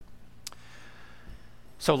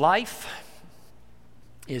So life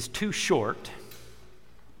is too short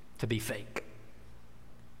to be fake.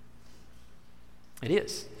 It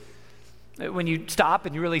is. When you stop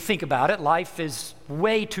and you really think about it, life is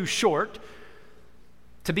way too short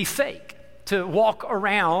to be fake, to walk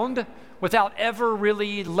around without ever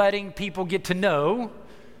really letting people get to know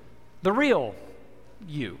the real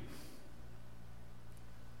you.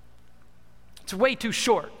 It's way too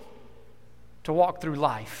short to walk through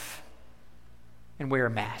life and wear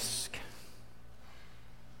a mask.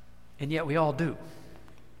 And yet we all do.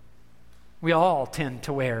 We all tend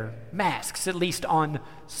to wear masks, at least on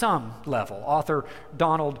some level. Author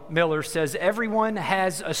Donald Miller says, everyone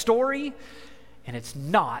has a story, and it's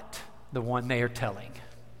not the one they are telling.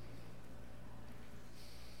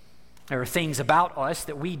 There are things about us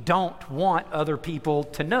that we don't want other people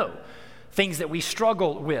to know. Things that we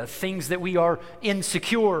struggle with, things that we are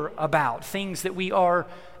insecure about, things that we are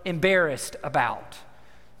embarrassed about.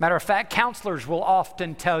 Matter of fact, counselors will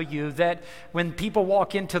often tell you that when people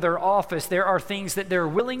walk into their office, there are things that they're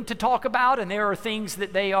willing to talk about and there are things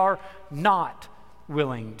that they are not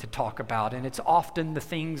willing to talk about. And it's often the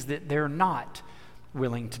things that they're not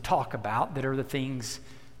willing to talk about that are the things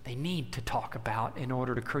they need to talk about in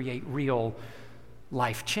order to create real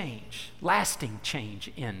life change, lasting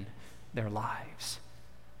change in their lives.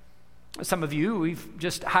 Some of you, we've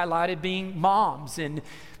just highlighted being moms, and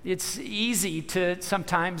it's easy to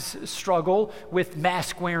sometimes struggle with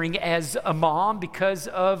mask wearing as a mom because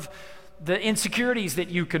of the insecurities that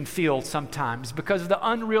you can feel sometimes, because of the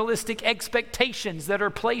unrealistic expectations that are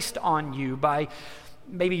placed on you by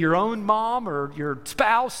maybe your own mom or your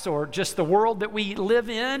spouse or just the world that we live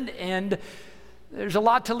in, and there's a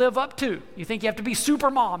lot to live up to. You think you have to be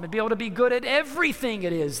super mom and be able to be good at everything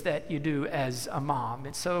it is that you do as a mom.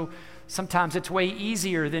 And so sometimes it's way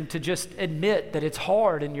easier than to just admit that it's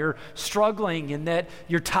hard and you're struggling and that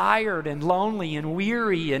you're tired and lonely and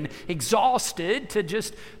weary and exhausted to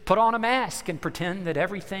just put on a mask and pretend that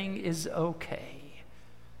everything is okay.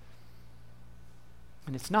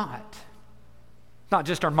 And it's not. Not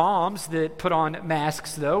just our moms that put on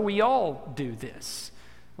masks, though. We all do this.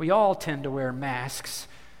 We all tend to wear masks,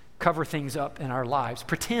 cover things up in our lives,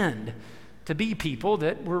 pretend to be people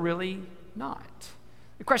that we're really not.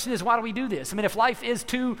 The question is, why do we do this? I mean, if life is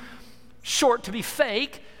too short to be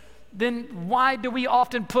fake, then why do we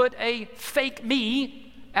often put a fake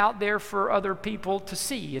me out there for other people to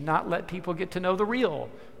see and not let people get to know the real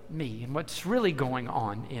me and what's really going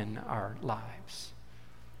on in our lives?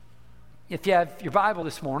 If you have your Bible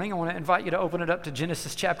this morning, I want to invite you to open it up to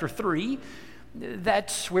Genesis chapter 3.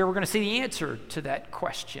 That's where we're going to see the answer to that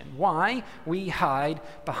question, why we hide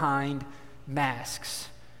behind masks.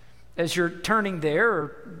 As you're turning there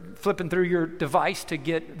or flipping through your device to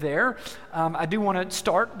get there, I do want to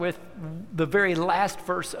start with the very last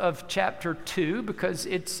verse of chapter 2 because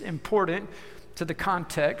it's important to the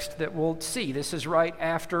context that we'll see. This is right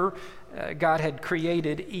after God had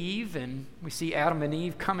created Eve, and we see Adam and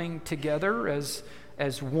Eve coming together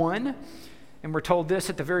as one. And we're told this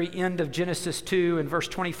at the very end of Genesis 2 in verse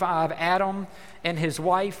 25, Adam and his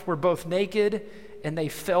wife were both naked and they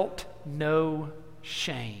felt no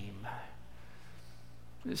shame.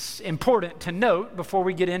 It's important to note before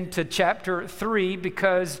we get into chapter 3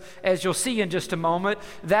 because as you'll see in just a moment,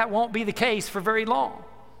 that won't be the case for very long.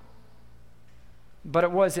 But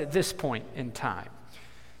it was at this point in time.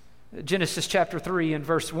 Genesis chapter 3 and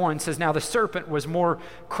verse 1 says, Now the serpent was more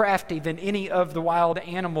crafty than any of the wild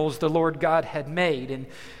animals the Lord God had made. And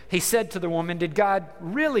he said to the woman, Did God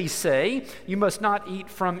really say, You must not eat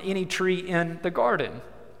from any tree in the garden?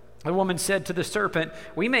 The woman said to the serpent,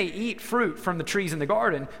 We may eat fruit from the trees in the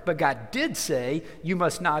garden, but God did say, You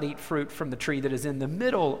must not eat fruit from the tree that is in the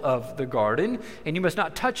middle of the garden, and you must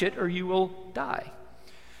not touch it or you will die.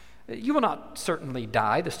 You will not certainly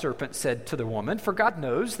die, the serpent said to the woman, for God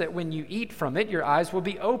knows that when you eat from it, your eyes will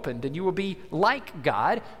be opened, and you will be like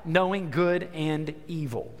God, knowing good and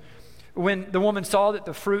evil. When the woman saw that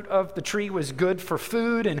the fruit of the tree was good for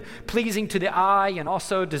food and pleasing to the eye and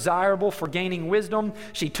also desirable for gaining wisdom,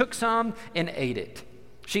 she took some and ate it.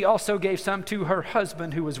 She also gave some to her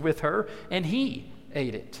husband who was with her, and he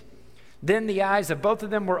ate it. Then the eyes of both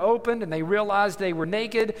of them were opened, and they realized they were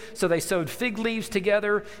naked, so they sewed fig leaves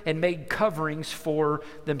together and made coverings for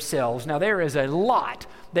themselves. Now, there is a lot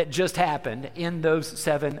that just happened in those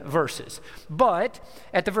 7 verses. But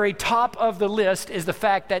at the very top of the list is the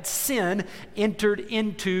fact that sin entered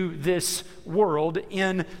into this world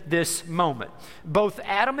in this moment. Both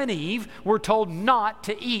Adam and Eve were told not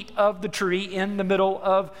to eat of the tree in the middle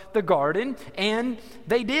of the garden, and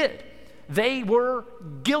they did. They were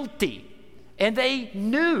guilty. and they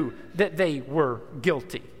knew that they were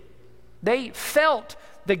guilty. They felt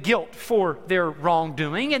the guilt for their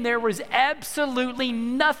wrongdoing, and there was absolutely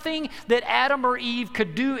nothing that Adam or Eve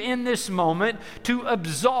could do in this moment to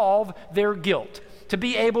absolve their guilt, to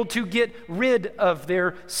be able to get rid of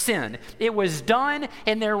their sin. It was done,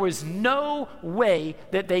 and there was no way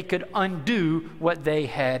that they could undo what they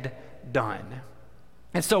had done.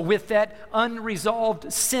 And so with that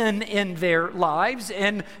unresolved sin in their lives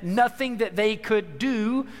and nothing that they could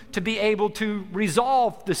do to be able to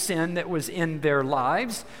resolve the sin that was in their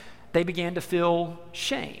lives, they began to feel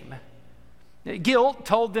shame. Guilt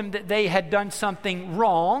told them that they had done something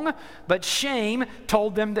wrong, but shame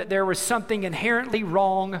told them that there was something inherently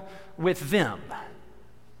wrong with them.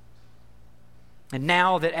 And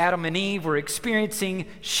now that Adam and Eve were experiencing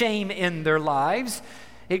shame in their lives,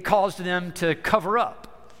 it caused them to cover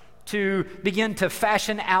up, to begin to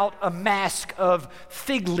fashion out a mask of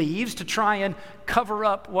fig leaves to try and cover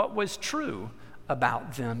up what was true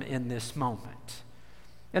about them in this moment.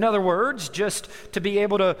 In other words, just to be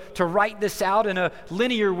able to write this out in a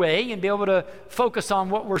linear way and be able to focus on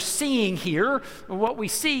what we're seeing here, what we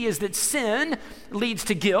see is that sin leads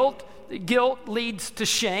to guilt. Guilt leads to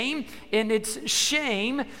shame, and it's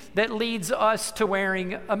shame that leads us to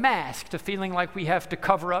wearing a mask, to feeling like we have to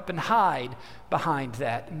cover up and hide behind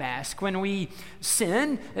that mask. When we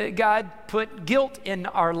sin, God put guilt in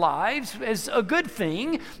our lives as a good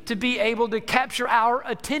thing to be able to capture our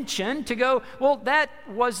attention, to go, well, that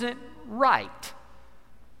wasn't right.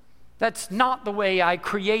 That's not the way I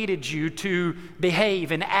created you to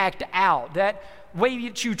behave and act out. That way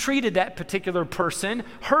that you treated that particular person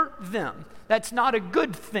hurt them. That's not a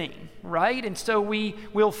good thing, right? And so we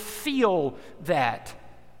will feel that.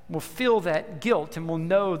 We'll feel that guilt, and we'll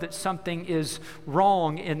know that something is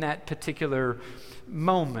wrong in that particular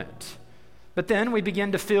moment. But then we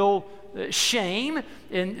begin to feel shame,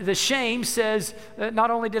 and the shame says,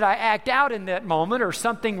 not only did I act out in that moment or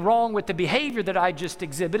something wrong with the behavior that I just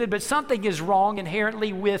exhibited, but something is wrong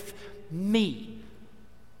inherently with me.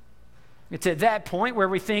 It's at that point where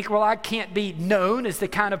we think, well, I can't be known as the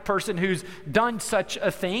kind of person who's done such a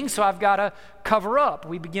thing, so I've got to cover up.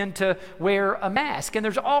 We begin to wear a mask. And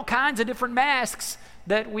there's all kinds of different masks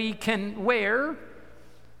that we can wear.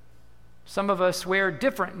 Some of us wear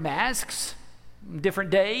different masks, different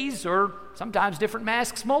days, or sometimes different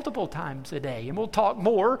masks multiple times a day. And we'll talk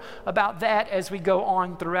more about that as we go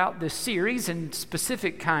on throughout this series and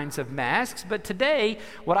specific kinds of masks. But today,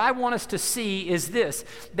 what I want us to see is this,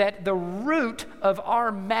 that the root of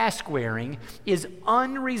our mask wearing is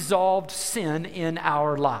unresolved sin in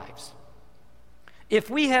our lives. If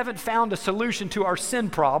we haven't found a solution to our sin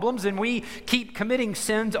problems and we keep committing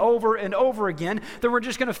sins over and over again, then we're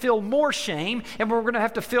just going to feel more shame, and we're going to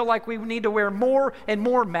have to feel like we need to wear more and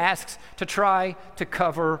more masks to try to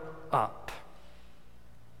cover up.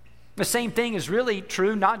 The same thing is really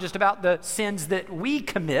true not just about the sins that we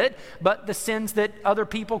commit, but the sins that other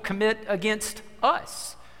people commit against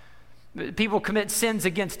us. People commit sins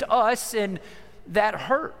against us, and that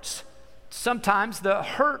hurts. Sometimes the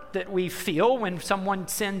hurt that we feel when someone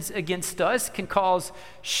sins against us can cause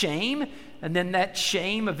shame, and then that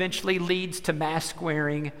shame eventually leads to mask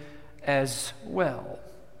wearing as well.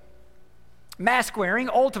 Mask wearing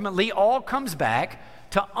ultimately all comes back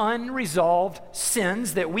to unresolved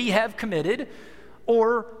sins that we have committed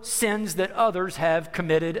or sins that others have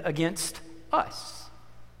committed against us.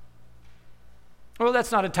 Well,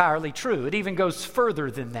 that's not entirely true. It even goes further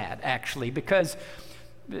than that, actually, because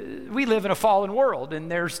we live in a fallen world, and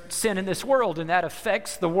there's sin in this world, and that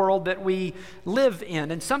affects the world that we live in.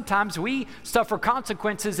 And sometimes we suffer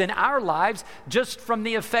consequences in our lives just from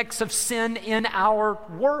the effects of sin in our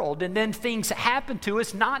world. And then things happen to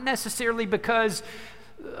us, not necessarily because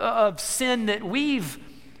of sin that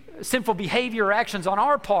sinful behavior or actions on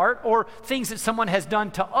our part, or things that someone has done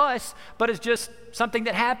to us, but it's just something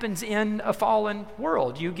that happens in a fallen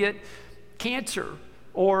world. You get cancer,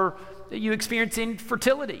 or you experience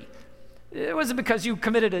infertility. It wasn't because you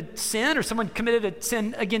committed a sin or someone committed a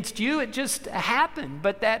sin against you. It just happened.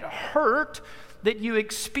 But that hurt that you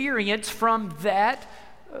experience from that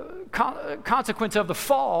consequence of the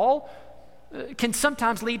fall can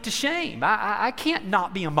sometimes lead to shame. I can't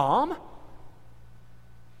not be a mom.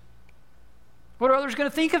 What are others going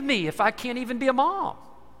to think of me if I can't even be a mom?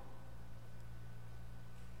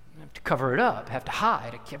 I have to cover it up, have to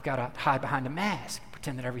hide. I've got to hide behind a mask.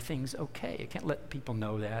 Pretend that everything's okay. I can't let people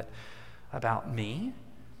know that about me.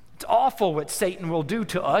 It's awful what Satan will do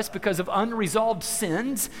to us because of unresolved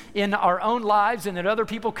sins in our own lives and that other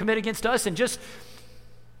people commit against us, and just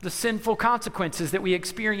the sinful consequences that we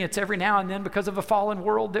experience every now and then because of a fallen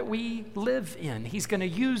world that we live in. He's going to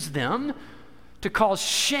use them to cause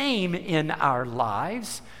shame in our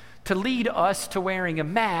lives, to lead us to wearing a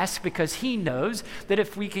mask, because he knows that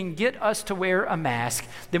if we can get us to wear a mask,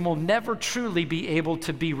 then we'll never truly be able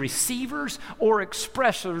to be receivers or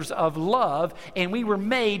expressors of love, and we were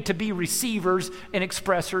made to be receivers and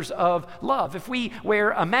expressors of love. If we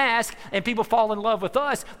wear a mask and people fall in love with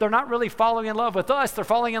us, they're not really falling in love with us, they're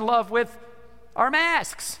falling in love with our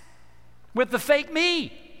masks, with the fake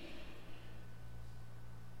me.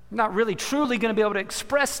 Not really truly going to be able to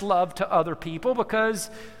express love to other people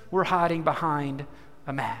because we're hiding behind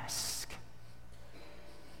a mask.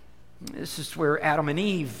 This is where Adam and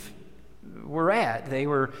Eve were at. They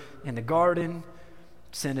were in the garden.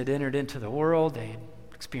 Sin had entered into the world. They had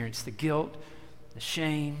experienced the guilt, the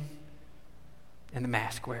shame, and the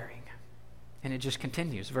mask wearing. And it just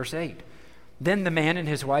continues. Verse 8. Then the man and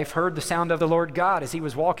his wife heard the sound of the Lord God as he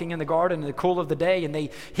was walking in the garden in the cool of the day, and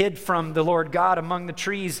they hid from the Lord God among the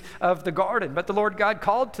trees of the garden. But the Lord God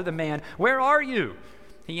called to the man, "Where are you?"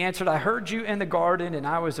 He answered, "I heard you in the garden, and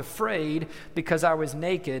I was afraid because I was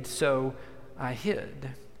naked, so I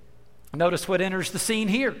hid." Notice what enters the scene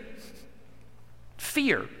here.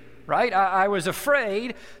 Fear, right? I was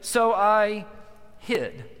afraid, so I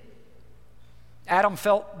hid. Adam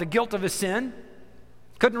felt the guilt of his sin,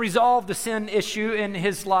 couldn't resolve the sin issue in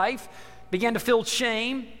his life, began to feel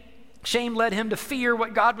shame. Shame led him to fear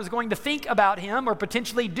what God was going to think about him or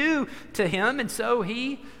potentially do to him, and so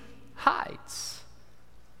he hides.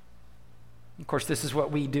 Of course, this is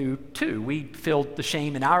what we do too. We feel the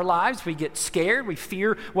shame in our lives. We get scared. We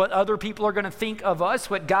fear what other people are going to think of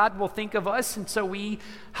us, what God will think of us, and so we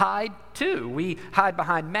hide too. We hide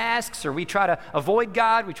behind masks, or we try to avoid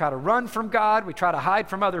God. We try to run from God. We try to hide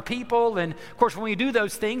from other people. And of course, when we do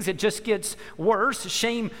those things, it just gets worse.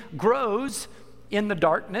 Shame grows in the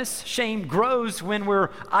darkness. Shame grows when we're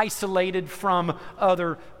isolated from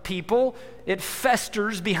other people. It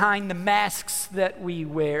festers behind the masks that we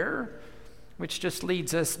wear, which just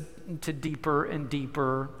leads us to deeper and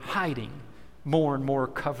deeper hiding, more and more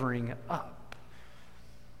covering up.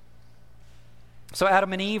 So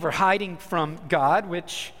Adam and Eve are hiding from God,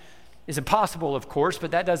 which is impossible, of course,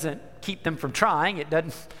 but that doesn't keep them from trying. It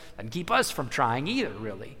doesn't keep us from trying either,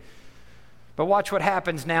 really. But watch what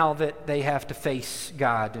happens now that they have to face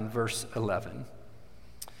God in verse 11.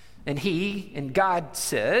 And God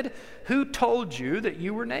said, "Who told you that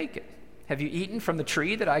you were naked? Have you eaten from the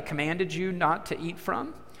tree that I commanded you not to eat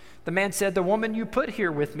from?" The man said, "The woman you put here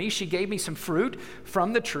with me, she gave me some fruit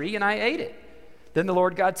from the tree, and I ate it." Then the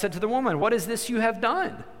Lord God said to the woman, "What is this you have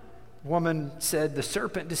done?" The woman said, "The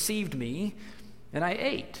serpent deceived me, and I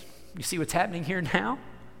ate." You see what's happening here now?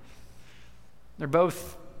 They're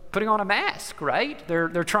both putting on a mask, right?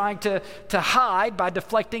 They're trying to hide by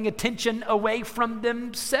deflecting attention away from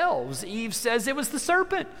themselves. Eve says it was the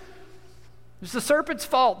serpent. It was the serpent's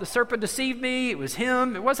fault. The serpent deceived me. It was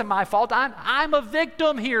him. It wasn't my fault. I'm a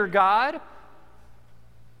victim here, God.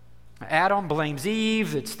 Adam blames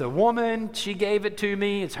Eve. It's the woman. She gave it to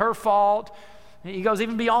me. It's her fault. He goes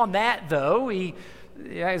even beyond that, though.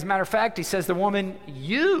 As a matter of fact, he says, "The woman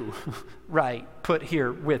you, put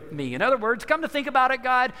here with me." In other words, come to think about it,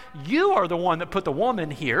 God, you are the one that put the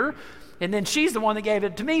woman here. And then she's the one that gave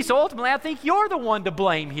it to me. So ultimately, I think you're the one to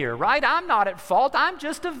blame here, right? I'm not at fault. I'm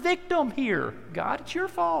just a victim here. God, it's your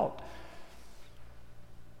fault.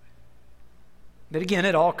 But again,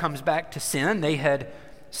 it all comes back to sin. They had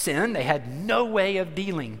sinned. They had no way of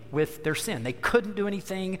dealing with their sin. They couldn't do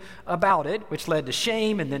anything about it, which led to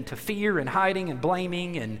shame and then to fear and hiding and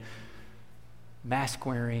blaming and mask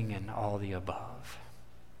wearing and all the above.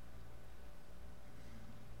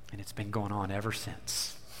 And it's been going on ever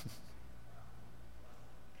since.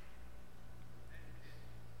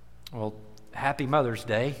 Well, happy Mother's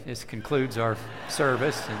Day. This concludes our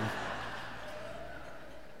service.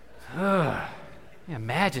 And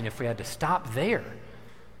imagine if we had to stop there.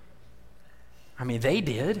 I mean, they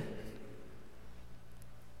did.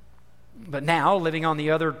 But now, living on the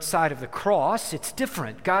other side of the cross, it's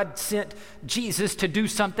different. God sent Jesus to do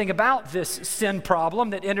something about this sin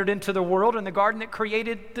problem that entered into the world in the garden that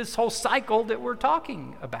created this whole cycle that we're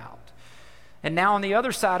talking about. And now on the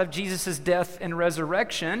other side of Jesus' death and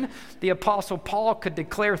resurrection, the Apostle Paul could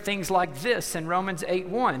declare things like this in Romans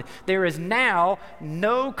 8:1. There is now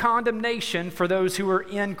no condemnation for those who are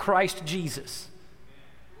in Christ Jesus.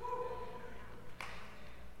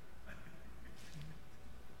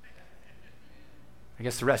 I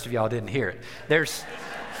guess the rest of y'all didn't hear it. There's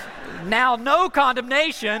now no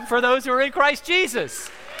condemnation for those who are in Christ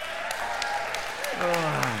Jesus.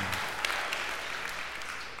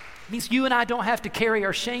 It means you and I don't have to carry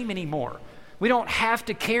our shame anymore. We don't have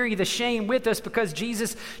to carry the shame with us because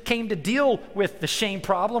Jesus came to deal with the shame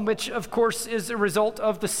problem, which of course is a result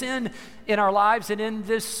of the sin in our lives and in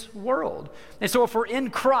this world. And so if we're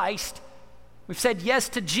in Christ, we've said yes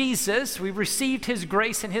to Jesus, we've received his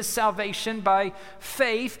grace and his salvation by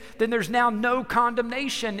faith, then there's now no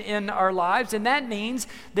condemnation in our lives. And that means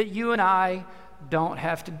that you and I don't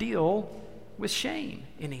have to deal with shame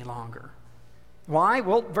any longer. Why?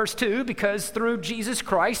 Well, verse 2, because through Jesus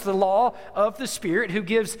Christ, the law of the Spirit who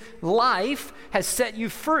gives life has set you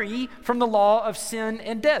free from the law of sin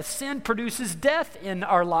and death. Sin produces death in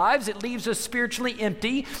our lives. It leaves us spiritually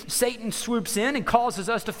empty. Satan swoops in and causes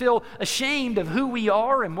us to feel ashamed of who we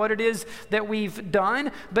are and what it is that we've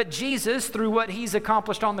done. But Jesus, through what he's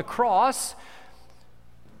accomplished on the cross,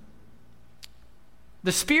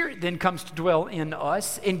 the Spirit then comes to dwell in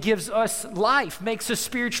us and gives us life, makes us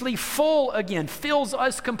spiritually full again, fills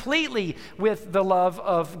us completely with the love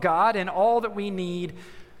of God and all that we need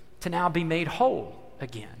to now be made whole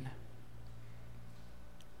again.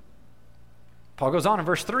 Paul goes on in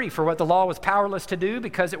verse 3, for what the law was powerless to do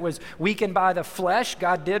because it was weakened by the flesh,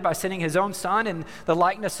 God did by sending his own Son in the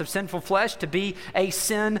likeness of sinful flesh to be a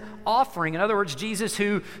sin offering. In other words, Jesus,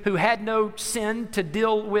 who had no sin to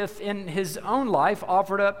deal with in his own life,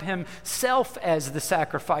 offered up himself as the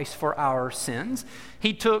sacrifice for our sins.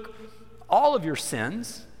 He took all of your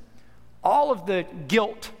sins, all of the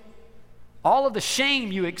guilt, all of the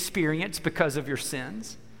shame you experience because of your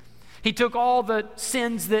sins. He took all the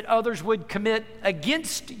sins that others would commit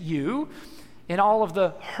against you and all of the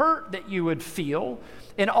hurt that you would feel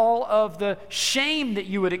and all of the shame that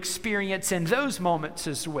you would experience in those moments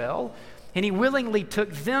as well. And he willingly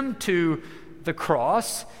took them to the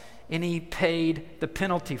cross and he paid the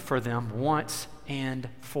penalty for them once and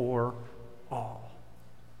for all.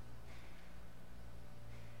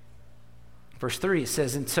 Verse 3, it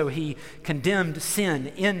says, and so he condemned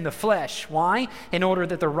sin in the flesh. Why? In order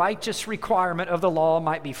that the righteous requirement of the law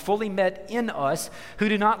might be fully met in us who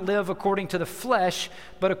do not live according to the flesh,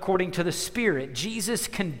 but according to the Spirit. Jesus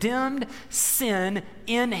condemned sin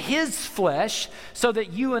in his flesh so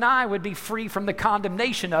that you and I would be free from the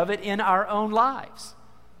condemnation of it in our own lives.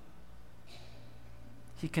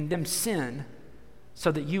 He condemned sin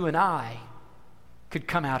so that you and I could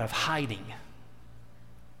come out of hiding.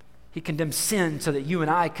 He condemned sin so that you and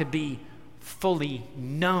I could be fully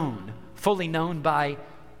known by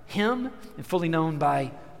him and fully known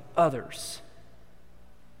by others.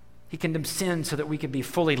 He condemned sin so that we could be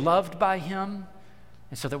fully loved by him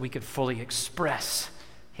and so that we could fully express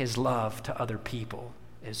his love to other people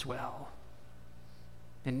as well.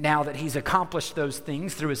 And now that he's accomplished those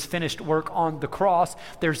things through his finished work on the cross,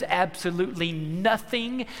 there's absolutely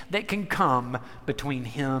nothing that can come between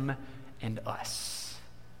him and us.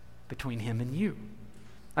 Between him and you.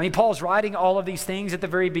 I mean, Paul's writing all of these things at the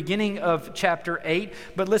very beginning of chapter 8,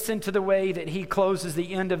 but listen to the way that he closes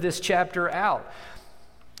the end of this chapter out.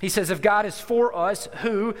 He says, if God is for us,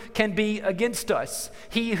 who can be against us?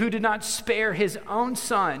 He who did not spare his own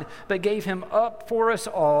Son, but gave him up for us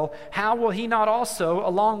all, how will he not also,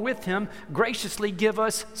 along with him, graciously give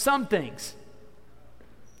us some things?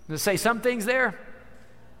 Does it say some things there?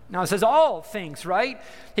 Now it says all things, right?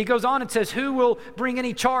 He goes on and says, who will bring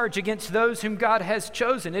any charge against those whom God has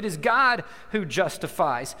chosen? It is God who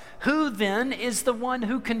justifies. Who then is the one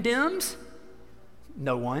who condemns?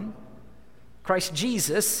 No one. Christ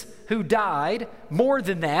Jesus, who died, more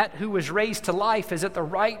than that, who was raised to life, is at the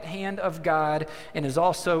right hand of God and is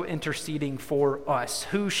also interceding for us.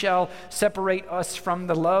 Who shall separate us from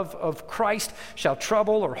the love of Christ? Shall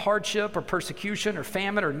trouble or hardship or persecution or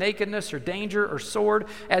famine or nakedness or danger or sword?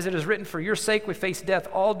 As it is written, for your sake we face death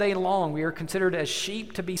all day long. We are considered as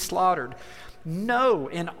sheep to be slaughtered. No,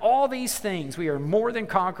 in all these things we are more than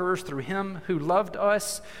conquerors through him who loved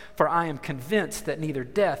us. For I am convinced that neither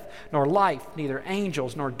death, nor life, neither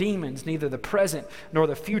angels, nor demons, neither the present, nor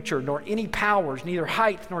the future, nor any powers, neither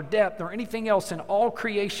height, nor depth, nor anything else in all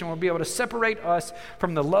creation will be able to separate us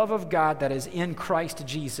from the love of God that is in Christ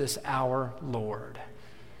Jesus our Lord.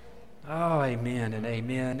 Oh, amen and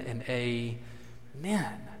amen and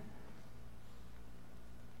amen.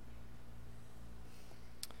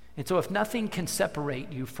 And so if nothing can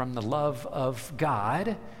separate you from the love of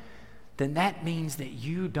God, then that means that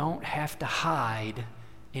you don't have to hide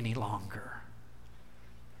any longer.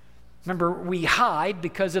 Remember, we hide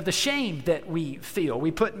because of the shame that we feel. We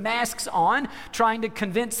put masks on, trying to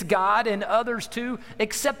convince God and others to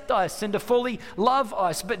accept us and to fully love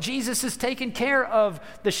us. But Jesus has taken care of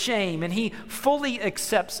the shame, and he fully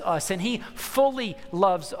accepts us, and he fully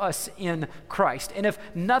loves us in Christ. And if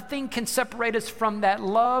nothing can separate us from that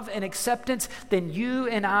love and acceptance, then you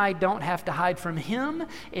and I don't have to hide from him,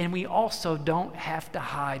 and we also don't have to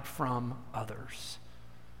hide from others.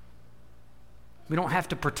 We don't have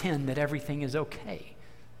to pretend that everything is okay.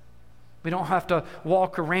 We don't have to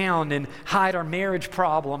walk around and hide our marriage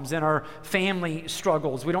problems and our family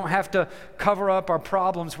struggles. We don't have to cover up our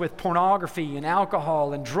problems with pornography and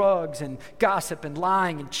alcohol and drugs and gossip and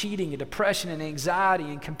lying and cheating and depression and anxiety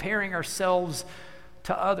and comparing ourselves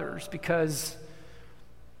to others, because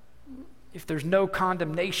if there's no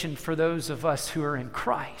condemnation for those of us who are in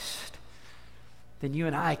Christ, then you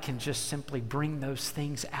and I can just simply bring those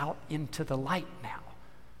things out into the light now.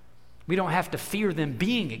 We don't have to fear them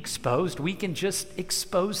being exposed. We can just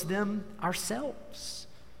expose them ourselves.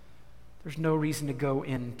 There's no reason to go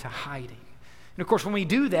into hiding. And of course, when we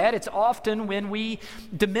do that, it's often when we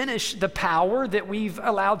diminish the power that we've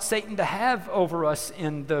allowed Satan to have over us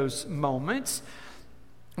in those moments,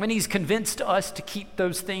 when he's convinced us to keep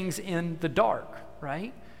those things in the dark,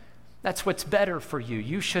 right? That's what's better for you.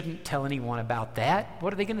 You shouldn't tell anyone about that.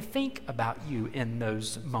 What are they going to think about you in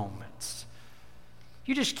those moments?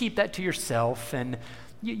 You just keep that to yourself, and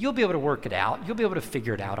you'll be able to work it out. You'll be able to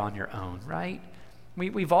figure it out on your own, right?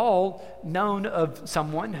 We've all known of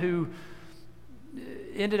someone who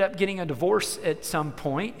ended up getting a divorce at some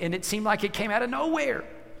point, and it seemed like it came out of nowhere.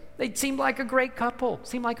 They seemed like a great couple,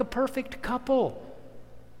 seemed like a perfect couple.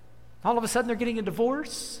 All of a sudden, they're getting a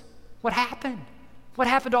divorce. What happened? What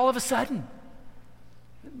happened all of a sudden?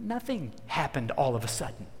 Nothing happened all of a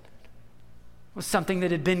sudden. It was something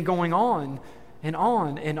that had been going on and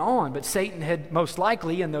on and on, but Satan had most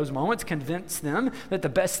likely in those moments convinced them that the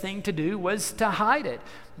best thing to do was to hide it.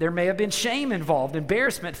 There may have been shame involved,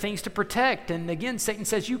 embarrassment, things to protect, and again, Satan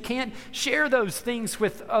says you can't share those things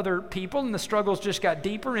with other people, and the struggles just got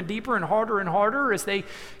deeper and deeper and harder as they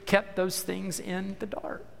kept those things in the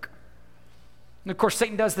dark. And of course,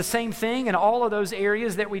 Satan does the same thing in all of those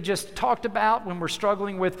areas that we just talked about when we're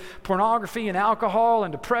struggling with pornography and alcohol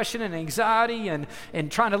and depression and anxiety and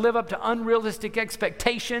trying to live up to unrealistic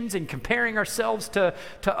expectations and comparing ourselves to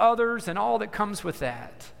others and all that comes with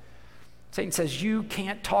that. Satan says you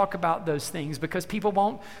can't talk about those things because people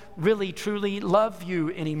won't really, truly love you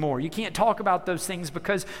anymore. You can't talk about those things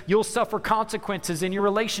because you'll suffer consequences in your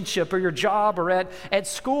relationship or your job or at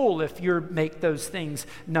school if you make those things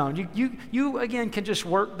known. You again, can just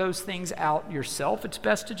work those things out yourself. It's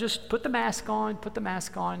best to just put the mask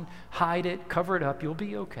on, hide it, cover it up. You'll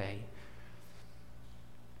be okay.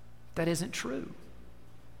 That isn't true.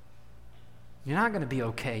 You're not going to be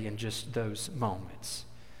okay in just those moments.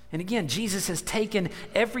 And again, Jesus has taken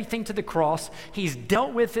everything to the cross. He's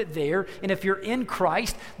dealt with it there. And if you're in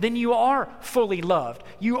Christ, then you are fully loved.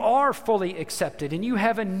 You are fully accepted. And you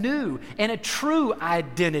have a new and a true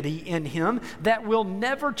identity in him that will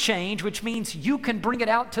never change, which means you can bring it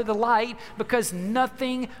out to the light because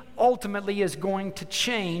nothing ultimately is going to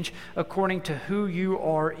change according to who you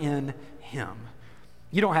are in him.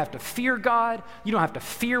 You don't have to fear God. You don't have to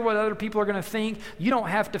fear what other people are going to think. You don't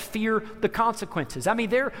have to fear the consequences. I mean,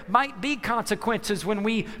 there might be consequences when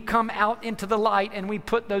we come out into the light and we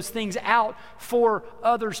put those things out for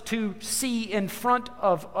others to see in front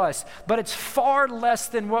of us. But it's far less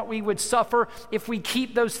than what we would suffer if we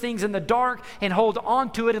keep those things in the dark and hold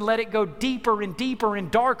on to it and let it go deeper and deeper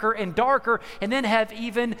and darker, and then have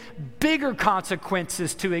even bigger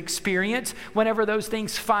consequences to experience whenever those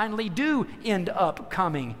things finally do end up coming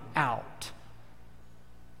out.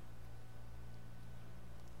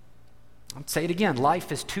 I'll say it again.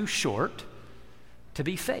 Life is too short to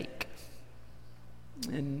be fake.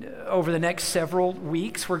 And over the next several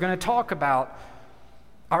weeks, we're going to talk about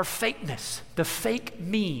our fakeness, the fake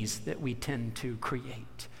me's that we tend to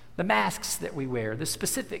create, the masks that we wear, the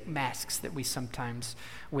specific masks that we sometimes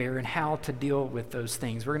wear, and how to deal with those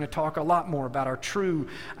things. We're going to talk a lot more about our true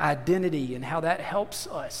identity and how that helps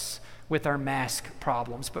us with our mask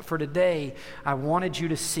problems. But for today, I wanted you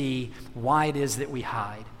to see why it is that we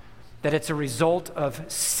hide, that it's a result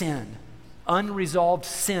of sin, unresolved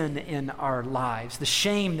sin in our lives, the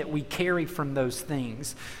shame that we carry from those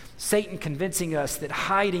things, Satan convincing us that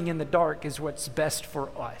hiding in the dark is what's best for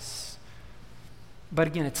us. But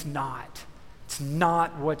again, it's not. It's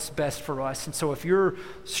not what's best for us. And so if you're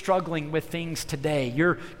struggling with things today,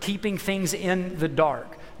 you're keeping things in the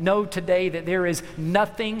dark, know today that there is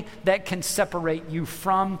nothing that can separate you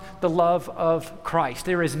from the love of Christ.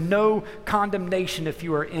 There is no condemnation if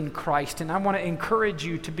you are in Christ. And I want to encourage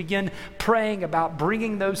you to begin praying about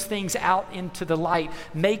bringing those things out into the light,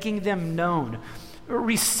 making them known,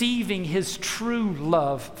 receiving his true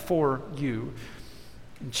love for you,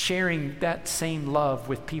 and sharing that same love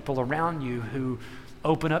with people around you who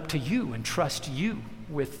open up to you and trust you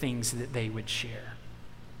with things that they would share.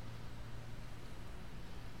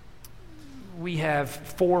 We have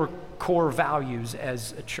 4 core values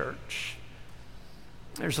as a church.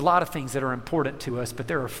 There's a lot of things that are important to us, but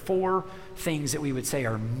there are 4 things that we would say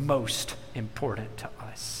are most important to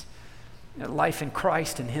us. Life in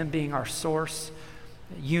Christ and him being our source.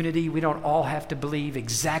 Unity, we don't all have to believe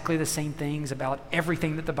exactly the same things about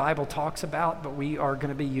everything that the Bible talks about, but we are going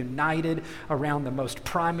to be united around the most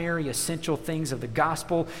primary, essential things of the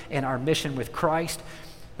gospel and our mission with Christ.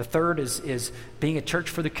 The third is being a church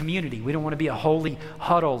for the community. We don't want to be a holy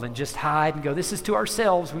huddle and just hide and go, this is to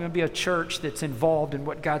ourselves. We want to be a church that's involved in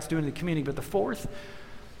what God's doing in the community. But the fourth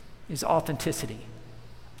is authenticity.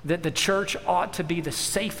 That the church ought to be the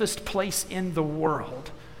safest place in the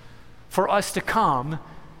world for us to come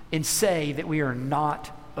and say that we are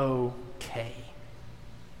not okay.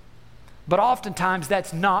 But oftentimes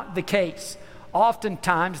that's not the case.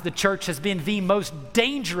 Oftentimes the church has been the most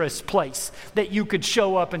dangerous place that you could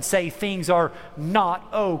show up and say things are not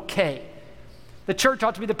okay. The church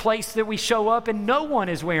ought to be the place that we show up and no one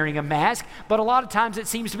is wearing a mask, but a lot of times it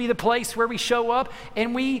seems to be the place where we show up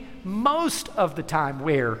and we most of the time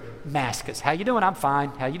wear masks. How you doing? I'm fine.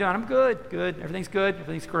 How you doing? I'm good. Good. Everything's good.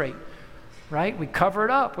 Everything's great. Right? We cover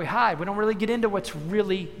it up. We hide. We don't really get into what's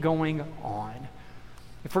really going on.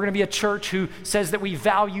 If we're going to be a church who says that we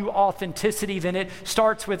value authenticity, then it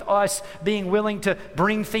starts with us being willing to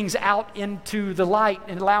bring things out into the light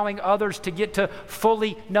and allowing others to get to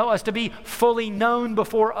fully know us, to be fully known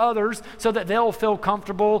before others so that they'll feel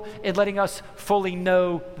comfortable in letting us fully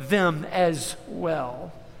know them as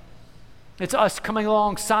well. It's us coming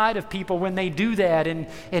alongside of people when they do that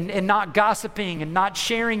and not gossiping and not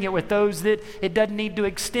sharing it with those that it doesn't need to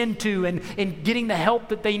extend to and getting the help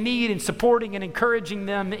that they need and supporting and encouraging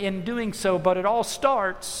them in doing so. But it all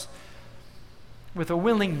starts with a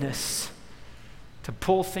willingness to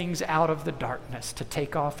pull things out of the darkness, to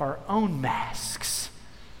take off our own masks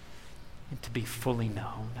and to be fully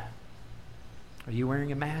known. Are you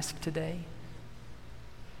wearing a mask today?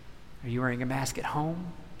 Are you wearing a mask at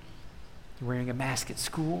home? You're wearing a mask at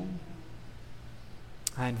school?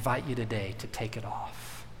 I invite you today to take it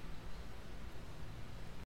off.